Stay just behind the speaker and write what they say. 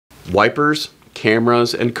Wipers,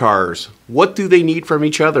 cameras, and cars. What do they need from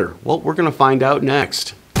each other? Well, we're going to find out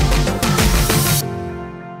next.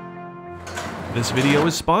 This video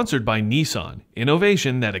is sponsored by Nissan,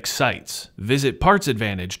 innovation that excites. Visit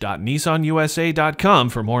partsadvantage.nissanusa.com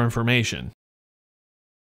for more information.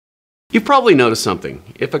 You've probably noticed something.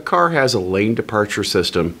 If a car has a lane departure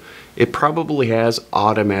system, it probably has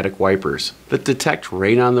automatic wipers that detect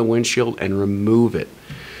rain on the windshield and remove it.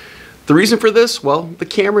 The reason for this? Well, the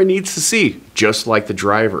camera needs to see, just like the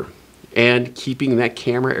driver. And keeping that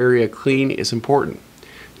camera area clean is important.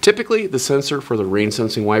 Typically, the sensor for the rain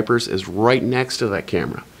sensing wipers is right next to that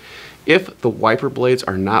camera. If the wiper blades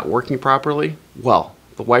are not working properly, well,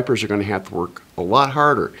 the wipers are going to have to work a lot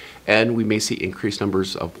harder, and we may see increased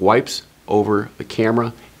numbers of wipes over the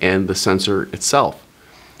camera and the sensor itself.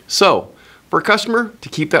 So, for a customer to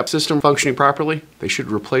keep that system functioning properly, they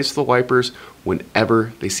should replace the wipers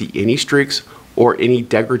whenever they see any streaks or any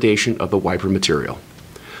degradation of the wiper material.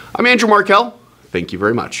 I'm Andrew Markel. Thank you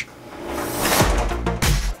very much.